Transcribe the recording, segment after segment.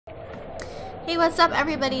Hey, what's up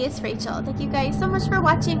everybody? It's Rachel. Thank you guys so much for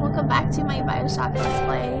watching. Welcome back to my BioShock Let's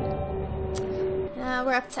Play.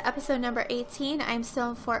 We're up to episode number 18. I'm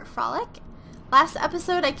still in Fort Frolic. Last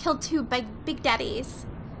episode I killed two big daddies.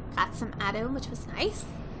 Got some Adam, which was nice.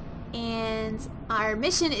 And our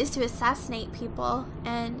mission is to assassinate people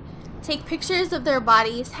and take pictures of their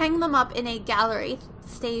bodies, hang them up in a gallery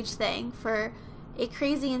stage thing for a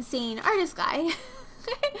crazy insane artist guy.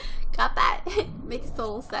 Got that? Makes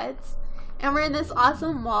total sense. And we're in this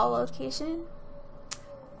awesome wall location.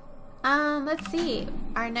 Let's see.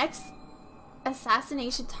 Our next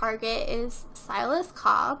assassination target is Silas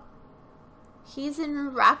Cobb. He's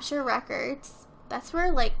in Rapture Records. That's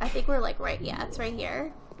where, like, I think we're like right, yeah, it's right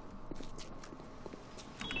here.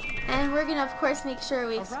 And we're gonna, of course, make sure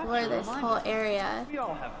we explore this whole area.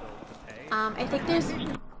 I think there's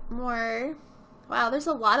more. Wow, there's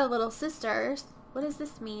a lot of little sisters. What does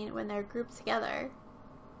this mean when they're grouped together?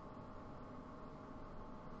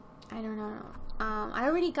 I don't know. I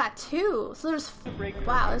already got two. So there's,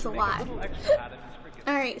 wow, there's a lot.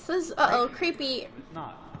 Alright, so this, uh-oh, creepy.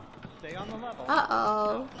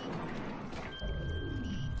 Uh-oh.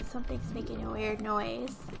 Something's making a weird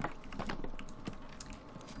noise.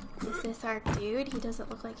 Is this our dude? He doesn't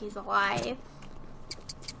look like he's alive.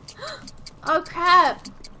 Oh crap!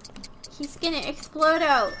 He's gonna explode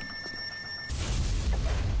out.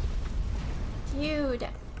 Dude.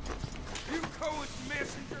 You coast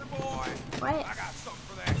messenger boy. What? I got something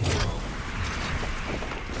for that girl.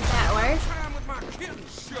 Does that work? Time with my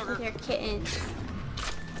kittens, sugar. With your kittens.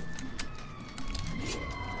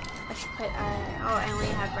 Let's put, oh, I only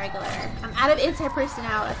have regular. I'm out of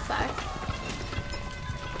anti-personnel, that sucks.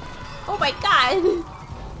 Oh my god!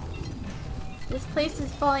 This place is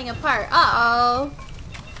falling apart. Uh-oh.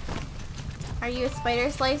 Are you a spider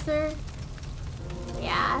slicer?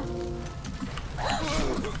 Yeah.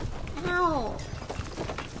 Ow.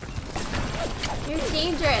 You're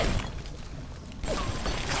dangerous.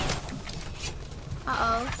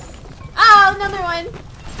 Uh-oh. Oh, another one!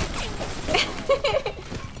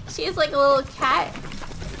 She has like a little cat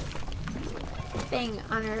thing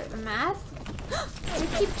on her mask. They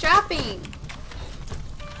keep dropping.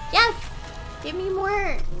 Yes! Give me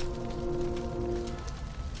more.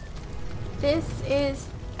 This is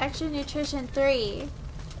Extra Nutrition 3.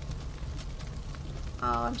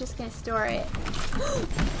 Oh, I'm just gonna store it.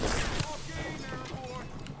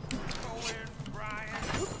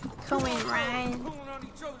 Cohen Ryan.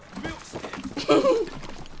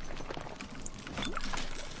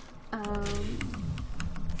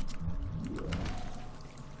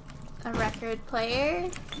 A record player.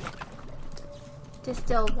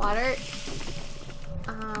 Distilled water.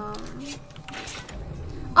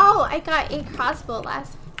 Oh, I got a crossbow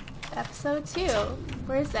last episode too.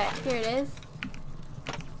 Where is that? Here it is.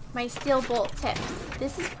 My steel bolt tips.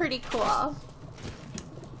 This is pretty cool.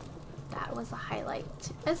 That was a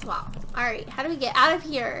highlight as well. Alright, how do we get out of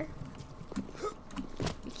here?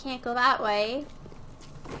 We can't go that way.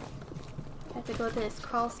 I have to go to this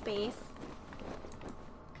crawl space.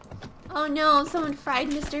 Oh no, someone fried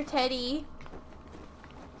Mr. Teddy.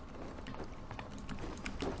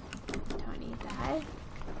 Don't need that.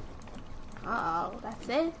 Uh-oh, that's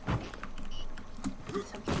it?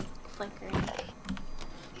 Something flickering.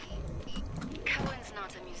 Cohen's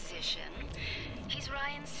not a musician. He's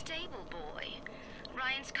Ryan's stable boy.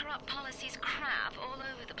 Ryan's corrupt policies crap all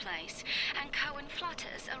over the place, and Cohen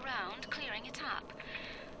flutters around clearing it up.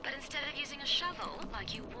 But instead of using a shovel,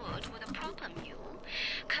 like you would with a proper mule,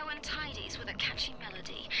 Cohen tidies with a catchy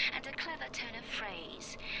melody and a clever turn of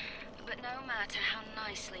phrase. But no matter how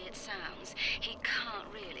nicely it sounds, he can't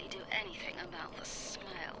really do anything about the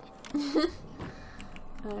smell.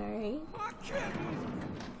 Alright. My kittens!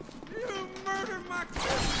 You murdered my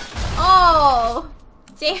kittens! Oh!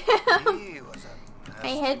 Damn! I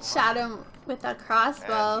headshot him with a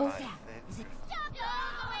crossbow.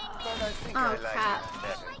 Oh crap.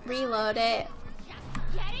 Reload it.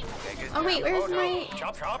 Oh wait, where's my...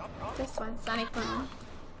 This one, Sonic Boom.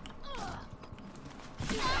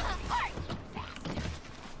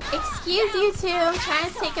 Excuse you two, I'm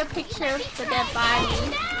trying to take a picture of the dead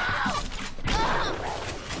body.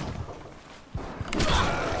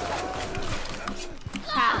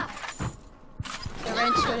 Crap. The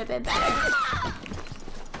wrench would have been better.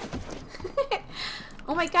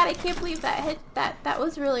 Oh my god, I can't believe that hit that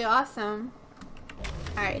was really awesome.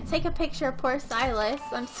 Alright, take a picture of poor Silas.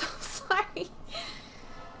 I'm so sorry.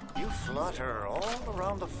 You flutter all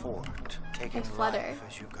around the fort, taking life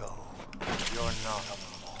as you go. You're not a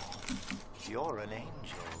moth. You're an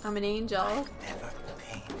angel. I'm an angel. I've never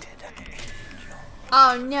painted an angel.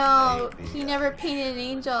 Oh no, he never painted an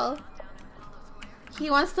angel. He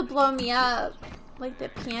wants to blow me up, like the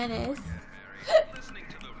pianist.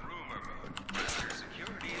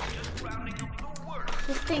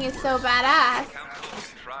 This thing is so badass.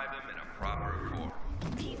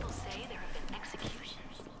 People say there have been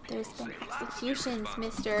executions. There's been executions,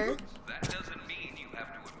 mister.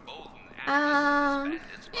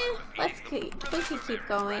 We could keep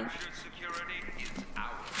going.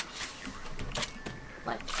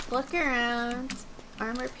 Let's look around.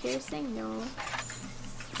 Armor piercing? No.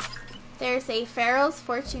 There's a Pharaoh's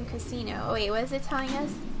Fortune Casino. Oh wait, what is it telling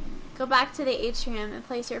us? Go back to the atrium and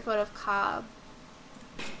place your vote of Cobb.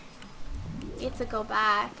 We have to go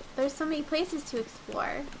back. There's so many places to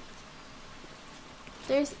explore.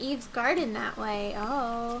 There's Eve's Garden that way.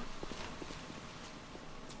 Oh.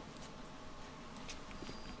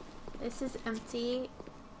 This is empty.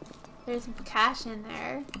 There's cash in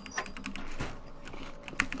there.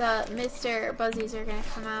 The Mr. Buzzies are gonna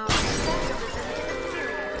come out.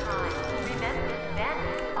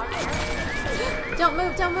 Don't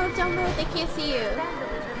move, don't move, don't move. They can't see you. I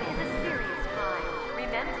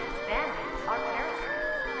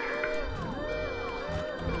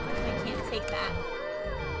can't take that.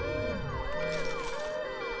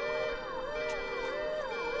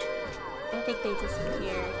 I think they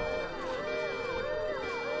disappeared.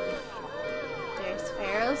 There's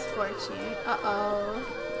Pharaoh's Fortune. Uh-oh.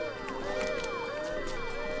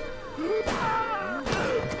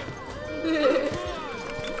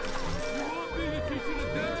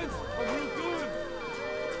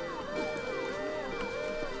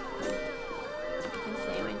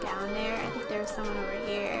 Down there. I think there was someone over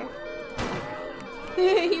here.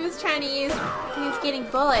 He was getting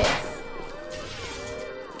bullets.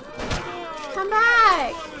 Come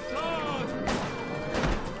back!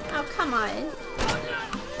 Oh, come on.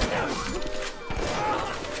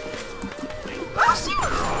 Oh, shoot!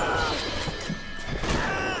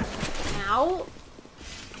 Ow.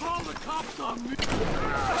 Call the cops on me.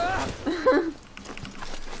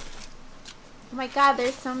 Oh my god,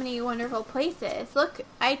 there's so many wonderful places. Look,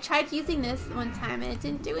 I tried using this one time and it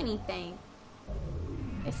didn't do anything.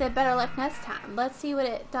 It said better luck next time. Let's see what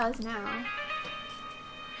it does now.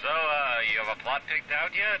 So, you have a plot picked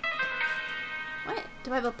out yet? What?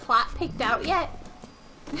 Do I have a plot picked out yet?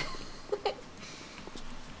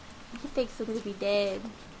 He thinks I'm gonna be dead.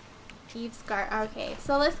 Eve's Garden. Okay,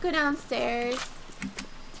 so let's go downstairs.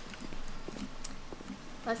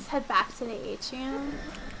 Let's head back to the atrium.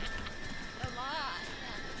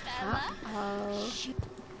 Uh-oh.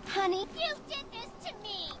 Honey, you did this to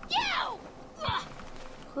me! You!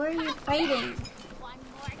 Who are you fighting? One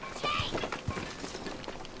more take!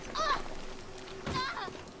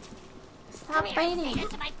 Stop fighting!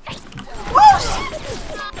 Into my face!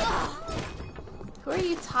 Who are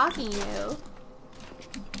you talking to?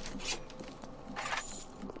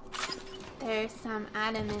 There's some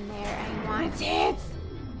atom in there. I want it!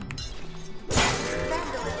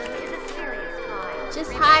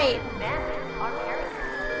 Just hide!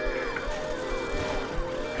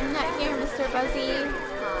 I'm not here, Mr. Buzzy.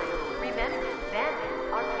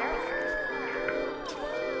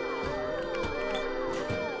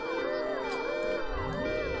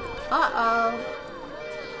 Uh-oh.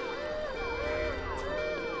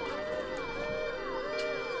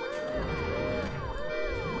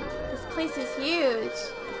 This place is huge.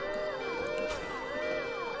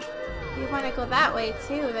 We want to go that way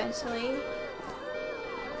too eventually.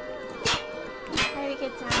 Try to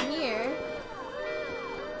get down here.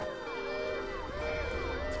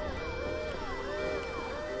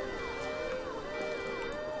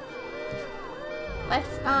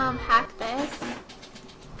 Let's hack this.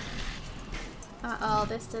 Uh-oh,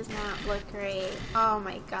 this does not look great. Oh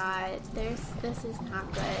my god. This is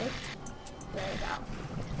not good. There we go.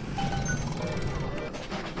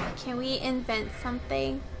 Can we invent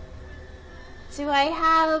something? Do I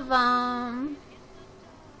have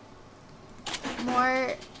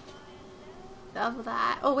more of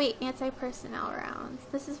that? Oh wait, anti-personnel rounds.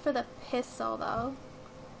 This is for the pistol though.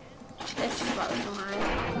 This is what we want.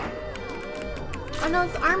 Oh no,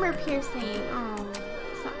 it's armor piercing. Oh,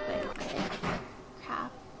 it's not what I wanted.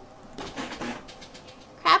 Crap.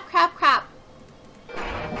 Crap, crap, crap.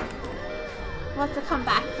 We'll have to come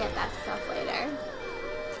back and get that stuff later.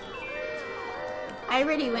 I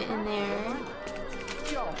already went in there.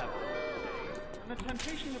 We all have a and the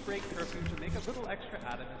temptation to break curfew to make a little extra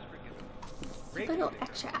atom is forgivable. A little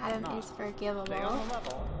extra atom is forgivable. Stay on the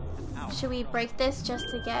level and out. Should we break this just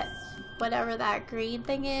to get whatever that green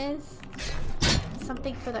thing is?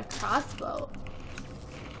 Something for the crossbow.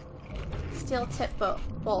 Steel tip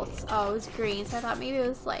bolts. Oh, it was green, so I thought maybe it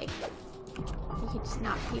was like you could just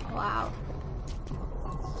knock people out.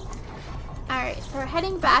 Alright, so we're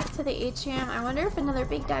heading back to the atrium. I wonder if another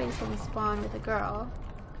Big Daddy's gonna spawn with a girl.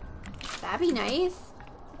 That'd be nice.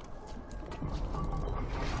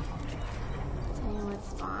 Does anyone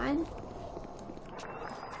spawn?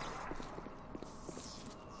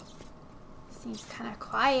 Seems kind of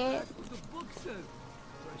quiet.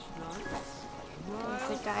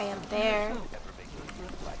 There's a guy up there.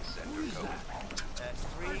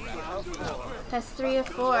 That's 3 of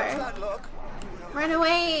 4. Run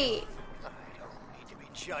away!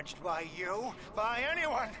 Judged by you, by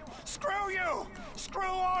anyone. Screw you! Screw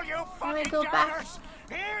all you fucking go back. doubters!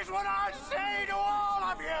 Here's what I say to all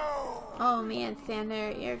of you! Oh man,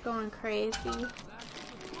 Sander, you're going crazy.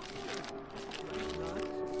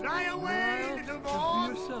 Fly away, little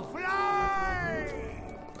Moth! Fly!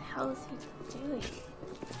 What the hell is he doing?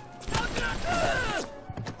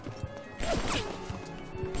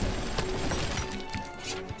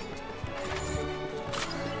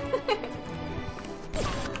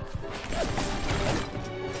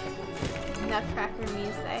 Nutcracker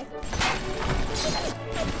music.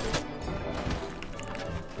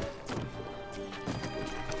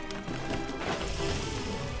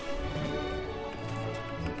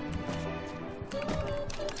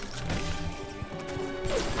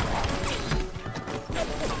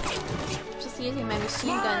 Just using my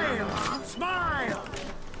machine gun on them all. Smile!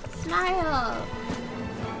 Smile!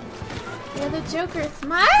 You're the Joker,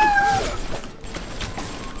 smile!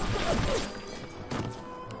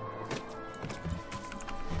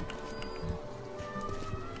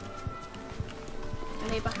 Are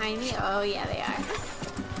they behind me? Oh yeah, they are.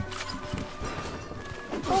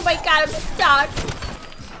 Oh my god, I'm stuck!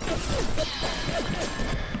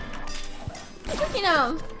 Look at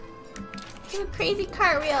him! Doing crazy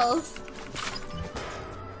cartwheels.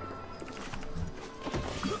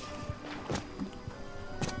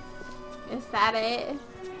 Is that it?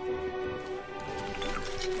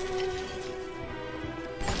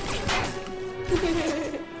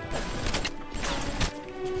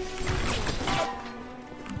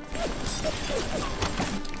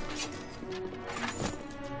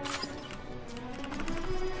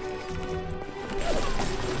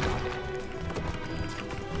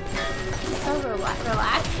 So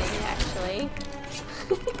relaxing, actually.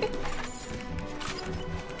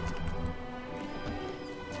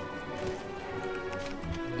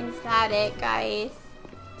 Is that it, guys?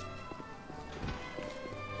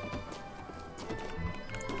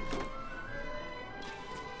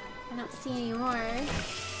 I don't see any more.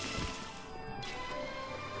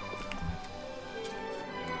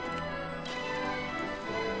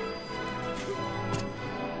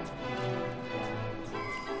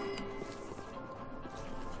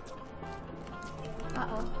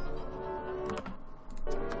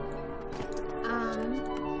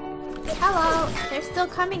 Hello! They're still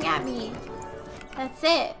coming at me. That's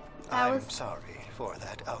it. I'm sorry for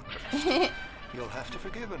that outburst. You'll have to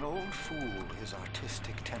forgive an old fool his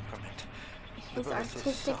artistic temperament. His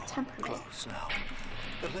artistic temperament. Close now.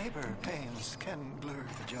 The labor pains can blur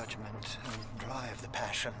the judgment and drive the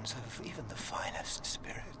passions of even the finest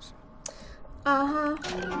spirits.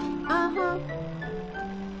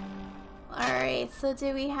 Alright, so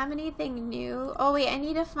do we have anything new? Oh wait, I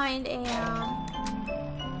need to find a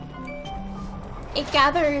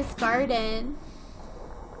gatherer's garden.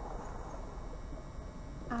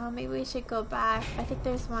 Maybe we should go back. I think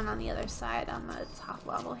there's one on the other side on the top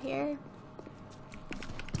level here.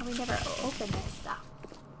 Oh, we never opened this stuff.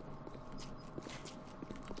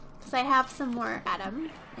 Because I have some more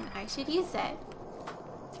Adam, and I should use it.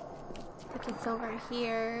 I think it's over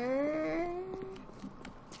here.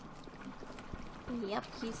 Yep,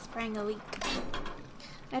 he sprang a leak.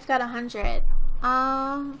 I've got 100.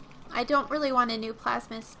 I don't really want a new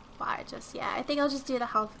plasma spot just yet. I think I'll just do the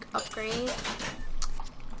health upgrade.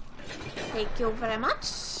 Thank you very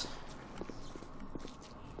much.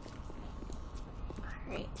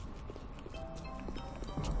 Alright.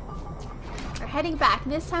 We're heading back.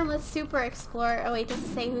 This time let's super explore. Oh wait, does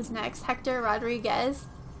it say who's next? Hector Rodriguez.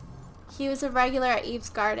 He was a regular at Eve's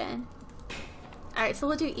Garden. Alright, so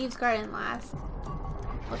we'll do Eve's Garden last.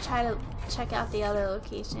 We'll try to check out the other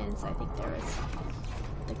locations. I think there was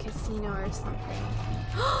the casino or something.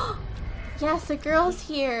 Yes, the girl's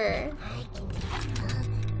here.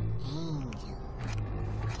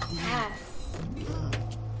 Yes.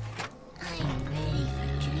 I'm ready for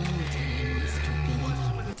dream time, Mr. Billy.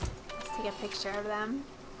 Let's take a picture of them.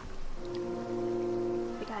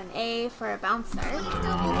 We got an A for a bouncer.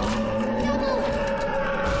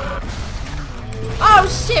 Oh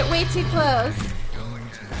shit, way too close.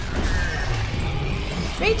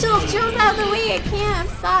 Rachel, jump out of the way, I can't, I'm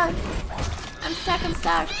stuck. I'm stuck, I'm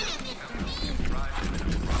stuck.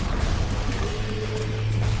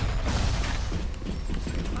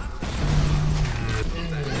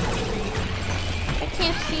 I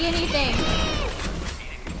can't see anything.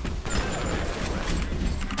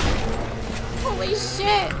 Holy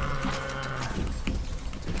shit.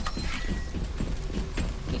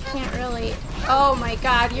 You can't really. Oh my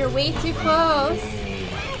god, you're way too close.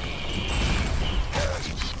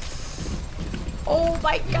 Oh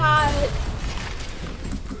my god.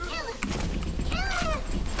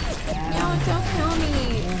 No, don't kill me.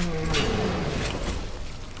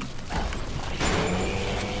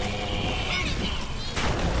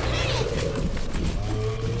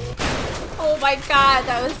 Oh my god,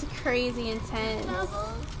 that was crazy intense.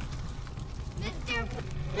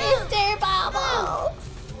 Mr.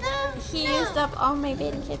 Bubbles! He used up all my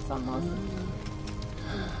beta kits almost.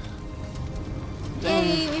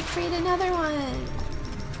 Yay, we freed another one.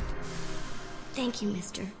 Thank you,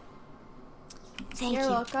 mister. Thank you. You're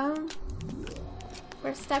welcome.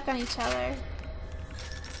 We're stuck on each other.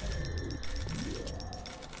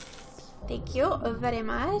 Thank you very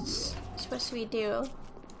much. What should we do?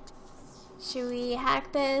 Should we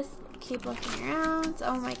hack this? Keep looking around.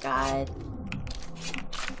 Oh my god.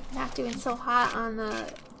 Not doing so hot on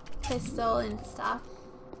the pistol and stuff.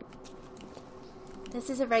 This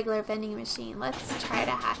is a regular vending machine. Let's try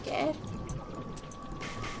to hack it.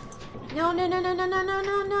 No, no, no, no, no, no, no,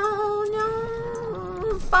 no, no,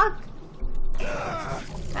 no. Fuck.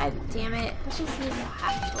 God damn it. Let's just use a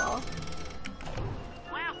hack tool.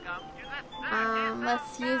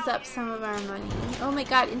 Let's use up some of our money. Oh my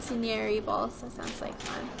god, incendiary balls. That sounds like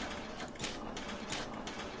fun.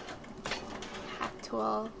 Hack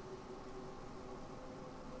tool.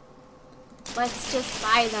 Let's just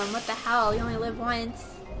buy them. What the hell? You only live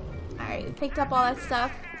once. Alright, we picked up all that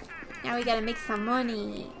stuff. Now we gotta make some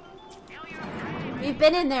money. We've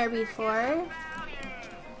been in there before.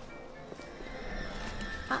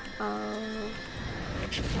 Uh-oh.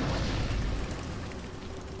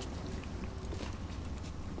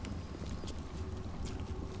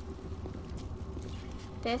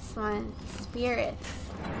 This one, spirits.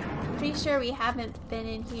 Pretty sure we haven't been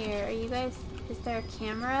in here. Are you guys, is there a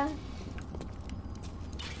camera?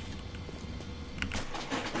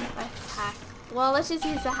 Let's hack. Well, let's just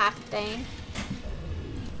use the hack thing.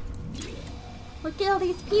 Look at all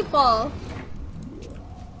these people.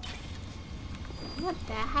 What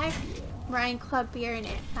the heck? Ryan Club beer in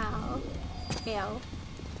it. Oh. Ew.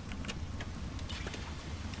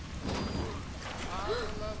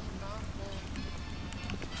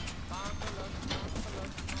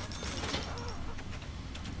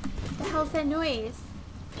 What the hell's that noise?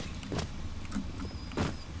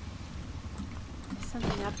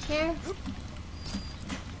 Something up here?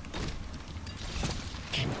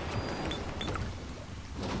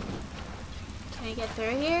 Can I get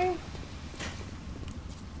through here?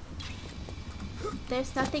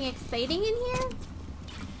 There's nothing exciting in here?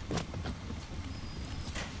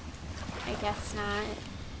 I guess not.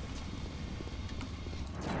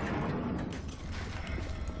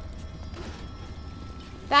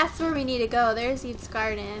 That's where we need to go. There's Eve's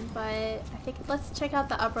Garden, but I think let's check out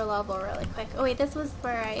the upper level really quick. Oh wait, this was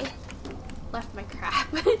where I left my crap.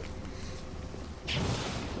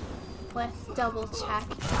 Let's double check.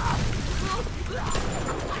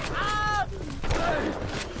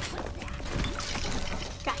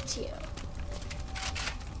 Got you.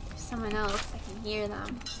 There's someone else. I can hear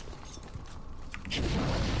them.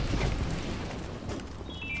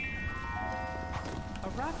 A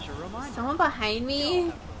rapture reminder. Someone behind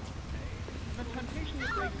me? The temptation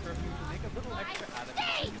to break curfew to make a little extra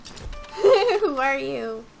added. Who are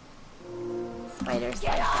you? Spider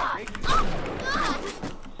Slicer.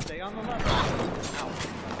 Stay on the left.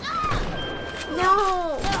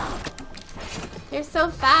 No! You're so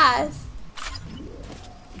fast.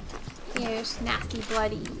 You're nasty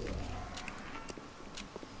bloody.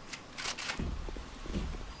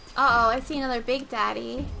 Uh-oh, I see another Big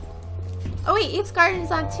Daddy. Oh wait, Eve's Garden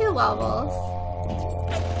is on 2 levels.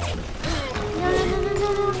 No, no, no, no,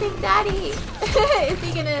 no, no, Big Daddy. Is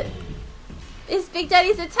he gonna... Is Big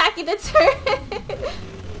Daddy's attacking the turret?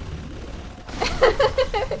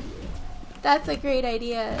 That's a great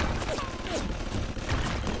idea.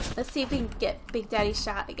 Let's see if we can get Big Daddy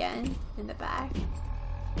shot again in the back.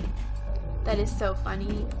 That is so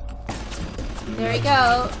funny. There we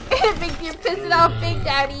go. You're pissing off Big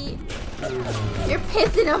Daddy. You're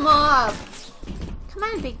pissing him off. Come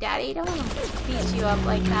on, Big Daddy. Don't let him beat you up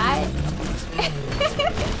like that.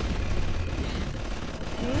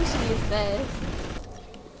 Maybe we should use this.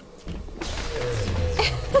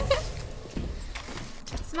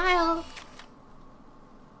 Smile.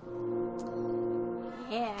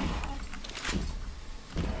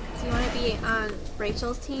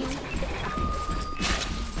 Rachel's team.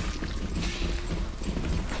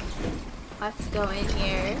 Let's go in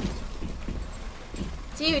here.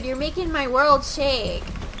 Dude, you're making my world shake.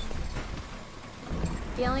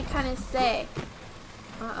 Feeling kind of sick.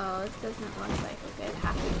 Uh-oh, this doesn't look like a good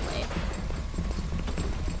happy place.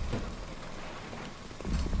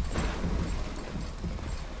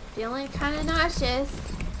 Feeling kind of nauseous.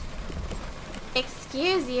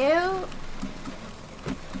 Excuse you.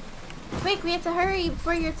 Quick, we have to hurry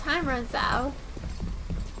before your time runs out.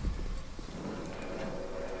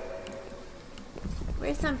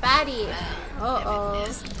 Where's some baddies? Uh-oh.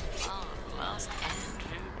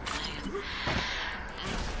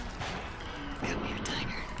 Come here,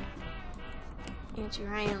 Tiger. Andrew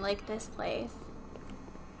Ryan liked this place.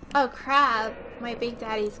 Oh crap, my big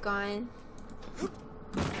daddy's gone.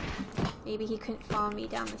 Maybe he couldn't follow me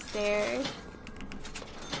down the stairs.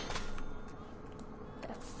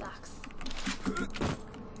 That sucks.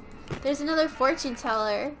 There's another fortune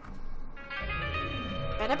teller.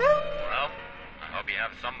 Well, I hope you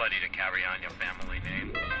have somebody to carry on your family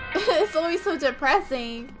name. It's always so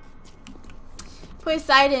depressing.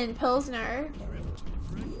 Poseidon Pilsner.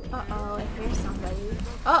 Uh-oh, I hear somebody.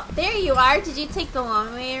 Oh, there you are! Did you take the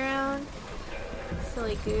long way around?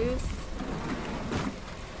 Silly goose.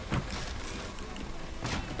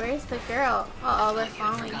 Where's the girl? Uh-oh, we're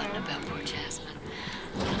following her. About poor Jasmine.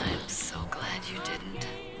 I'm so glad you didn't.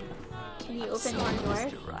 Can you open one door?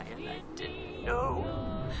 Mr. Ryan, I didn't know.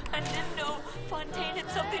 I didn't know Fontaine had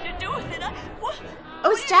something to do with it. What?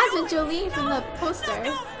 Oh, it's Jasmine Jolie from the posters.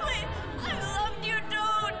 No, please. I loved you,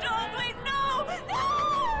 don't please, no.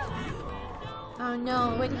 Oh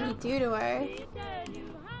no, what did he do to her?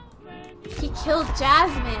 He killed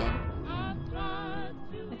Jasmine.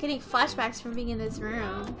 I'm getting flashbacks from being in this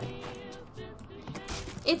room.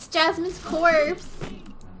 It's Jasmine's corpse.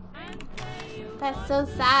 That's so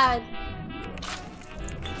sad.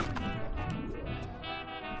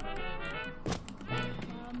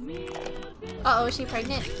 Uh-oh, is she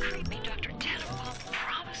pregnant? Creepy Dr. Tenenbaum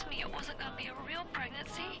promised me it wasn't gonna be a real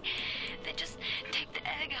pregnancy. They just take the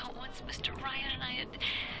egg out once Mr. Ryan and I had...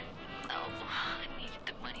 Oh, I needed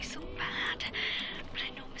the money so bad. But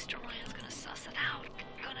I know Mr. Ryan's gonna suss it out.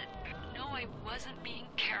 Gonna know I wasn't being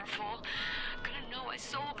careful. Gonna know I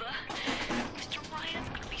sold the... Mr. Ryan's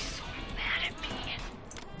gonna be so mad at me.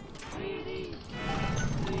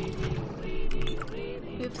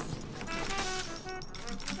 Oops.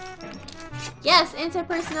 Yes,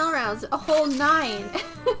 anti-personnel rounds. A whole 9.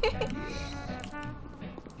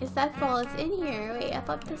 Is that full? It's in here. Wait, I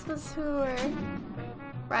thought this was who were...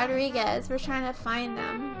 Rodriguez. We're trying to find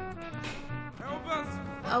them.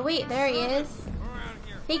 Oh wait, there he is.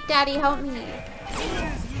 Big Daddy, help me.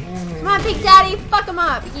 Come on, Big Daddy, fuck him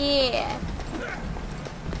up. Yeah.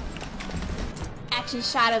 Action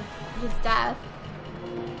shot of his death.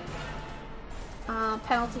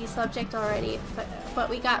 Penalty subject already, but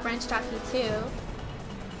we got wrench jockey too.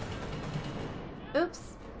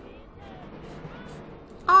 Oops.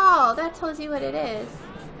 Oh, that tells you what it is.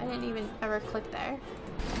 I didn't even ever click there.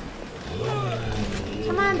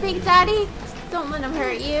 Come on, Big Daddy. Don't let him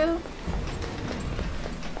hurt you.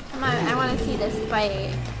 Come on, I want to see this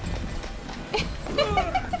fight.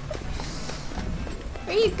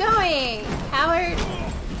 Where are you going, coward?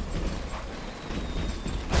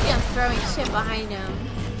 See, I'm throwing shit behind him.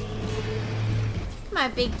 Come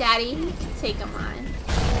on, Big Daddy. You can take him on.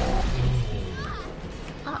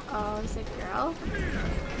 Uh-oh, is it a girl?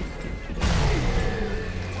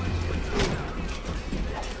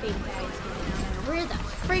 Big Daddy's going down there. Where the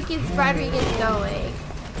freak is Rodriguez going?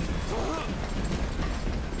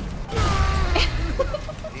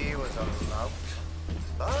 He was a lout,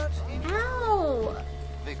 but he Ow!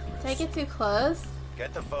 vigorous. Did I get too close?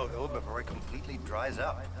 Get the photo before it completely dries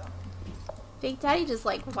up. Big Daddy just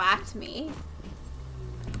like whacked me.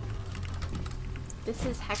 This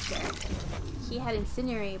is Hector. He had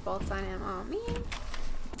incinerate bolts on him. Oh man.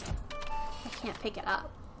 I can't pick it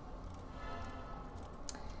up.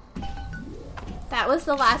 That was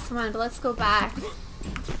the last one, but let's go back.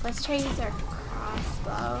 Let's try to use our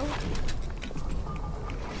crossbow.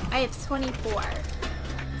 I have 24.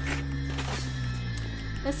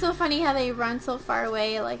 It's so funny how they run so far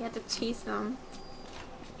away, like I have to chase them.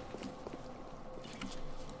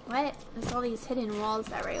 What? There's all these hidden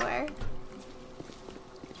walls everywhere.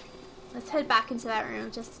 Let's head back into that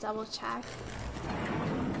room just to double check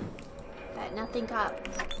that nothing got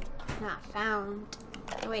not found.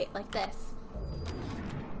 Oh, wait, like this.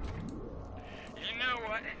 You know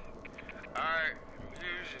what? Art,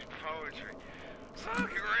 music, poetry. Fucking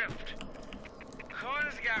ripped.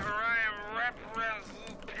 Cohen's got Ryan wrapped around his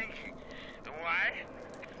little pinky. The Why?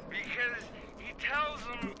 Because he tells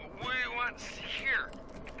them what he wants to hear.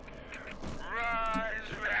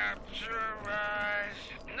 Rise, rapture,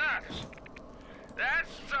 rise. Nuts. That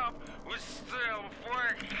stuff was stale before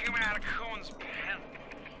it came out of Cohen's pen.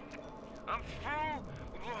 I'm through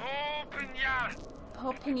with the whole pinata. The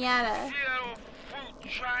whole pinata. See that old fool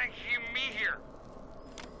try and keep me here.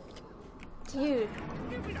 Dude.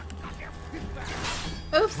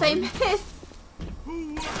 Oops, I missed.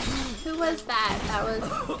 Who was that? That was...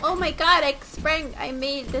 Oh my god, I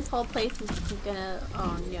made... This whole place is gonna...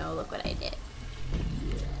 Oh no, look what I did.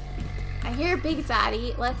 I hear Big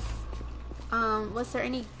Daddy. Let's... was there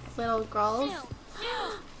any little girls?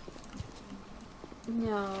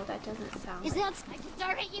 No, that doesn't sound Is like... that I can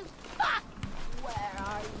target you? Fuck! Where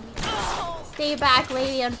are you? Oh. Stay back,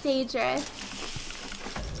 lady. I'm dangerous.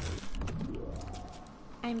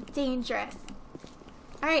 I'm dangerous.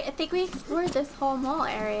 Alright, I think we explored this whole mall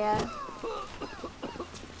area.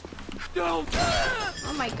 Don't!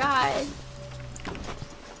 Oh my god.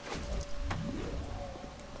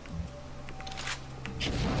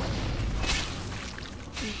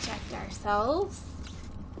 Inject ourselves.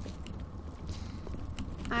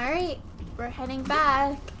 Alright, we're heading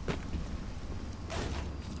back.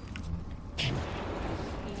 And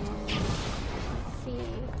let's see.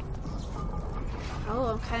 Oh,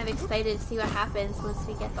 I'm kind of excited to see what happens once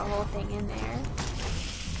we get the whole thing in there.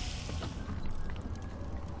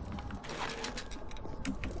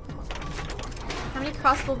 How many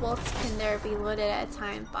crossbow bolts can there be loaded at a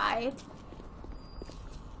time? 5?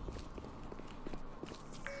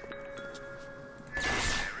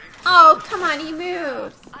 Oh, come on, he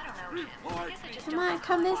moves! Come on,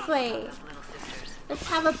 come this way. Let's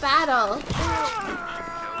have a battle.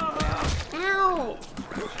 Ow!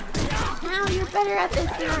 Ow, you're better at this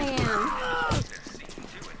than I am.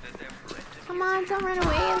 Come on, don't run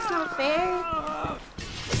away, it's not fair.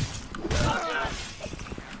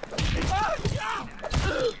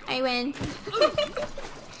 I win.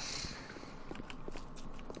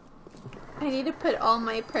 I need to put all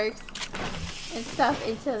my perks and stuff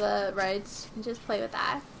into the Reg and just play with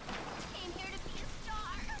that.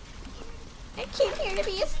 I came here to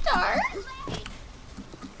be a star.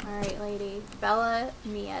 Alright, lady. Bella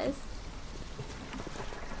Mia's.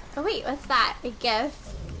 Oh wait, what's that? A gift.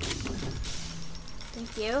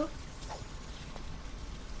 Thank you.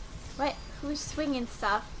 What? Who's swinging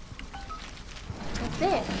stuff? That's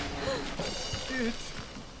it.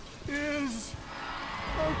 It is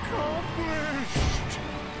accomplished.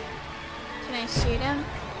 Can I shoot him?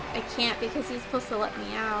 I can't because he's supposed to let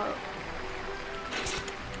me out.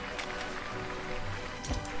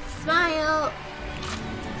 Smile!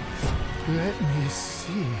 Let me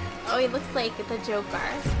see. Oh, he looks like the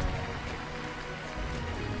Joker.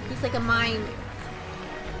 He's like a mime.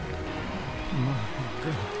 My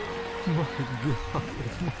God. My God. My God.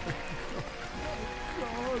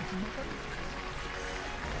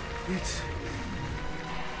 It's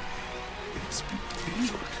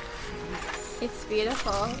beautiful. It's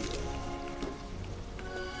beautiful.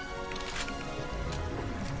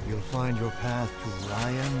 You'll find your path to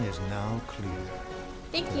Ryan is now clear.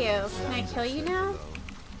 Thank you. Can I kill you now?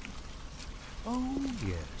 Oh,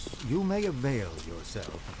 yes. You may avail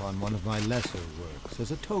yourself upon one of my lesser works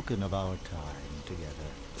as a token of our time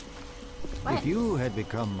together. What? If you had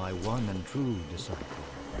become my one and true disciple,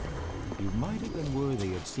 you might have been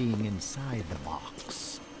worthy of seeing inside the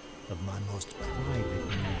box of my most private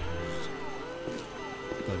news.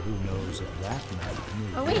 But who knows if that might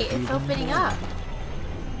Oh wait, it's opening up.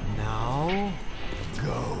 Now,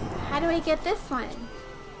 go. How do I get this one?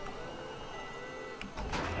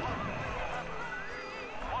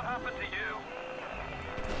 What happened to you?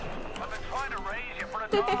 I've been trying to raise you for a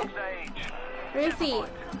dog's age. Where is he?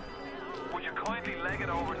 Would you kindly leg it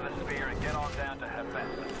over to the sphere and get on down to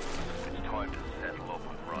Hephaestus? It's time to settle up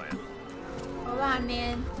with Ryan. Hold on,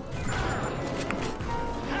 man.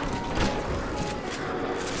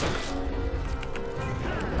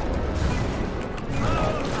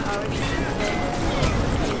 Oh, we're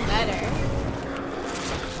gonna do better.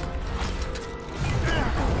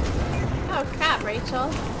 Oh crap, Rachel.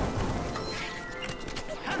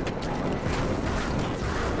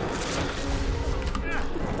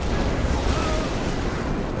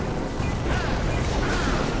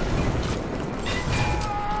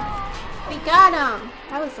 We got him!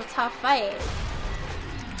 That was a tough fight.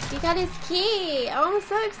 We got his key! Oh, I'm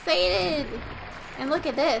so excited! And look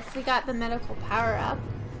at this, we got the medical power up.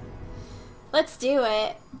 Let's do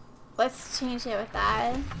it. Let's change it with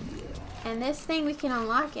that. And this thing, we can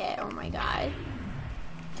unlock it. Oh my god.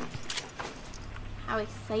 How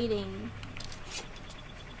exciting.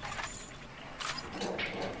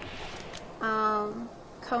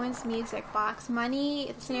 Cohen's music box.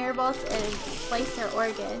 Money, snare bolts, and slicer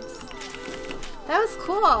organs. That was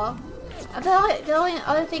cool. The only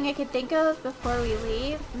other thing I could think of before we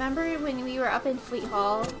leave, remember when we were up in Fleet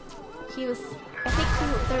Hall? There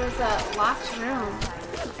was a locked room.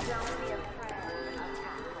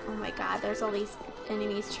 Oh my god, there's all these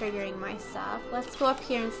enemies triggering my stuff. Let's go up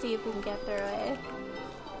here and see if we can get through it.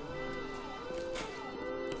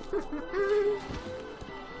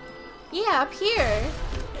 Yeah, up here.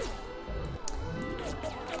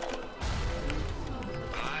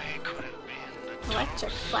 I could have been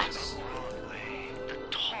Electric flesh. the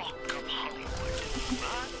talk of Hollywood,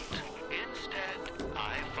 but instead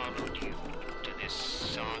I followed you to this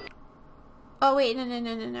song Oh wait,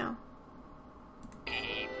 no.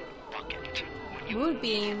 bucket. When you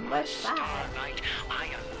Moonbeam, what's that? Starlight, I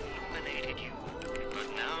illuminated you, but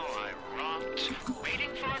now I rot,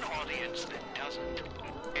 waiting for an audience that doesn't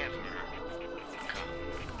ever come.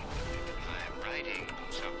 I'm writing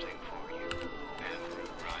something for you, and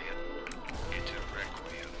Ryan, it's a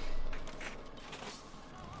requiem.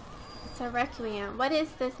 It's a requiem. What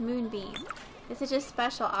is this moonbeam? Is it just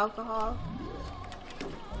special alcohol?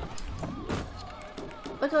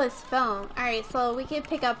 Look at this film. Alright, so we can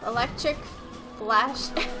pick up electric flash.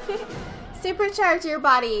 Supercharge your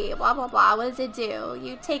body. Blah, blah, blah. What does it do?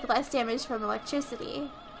 You take less damage from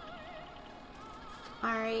electricity.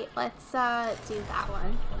 Alright, let's do that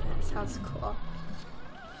one. That sounds cool.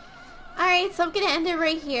 Alright, so I'm going to end it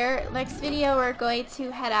right here. Next video, we're going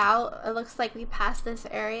to head out. It looks like we passed this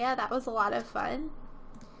area. That was a lot of fun.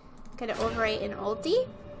 Going to overwrite an ulti.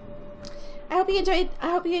 I hope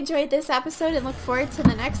you enjoyed this episode and look forward to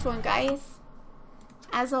the next one, guys.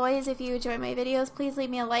 As always, if you enjoy my videos, please leave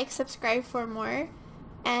me a like, subscribe for more,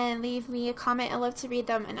 and leave me a comment. I love to read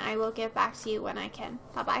them, and I will get back to you when I can.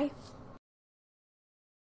 Bye-bye.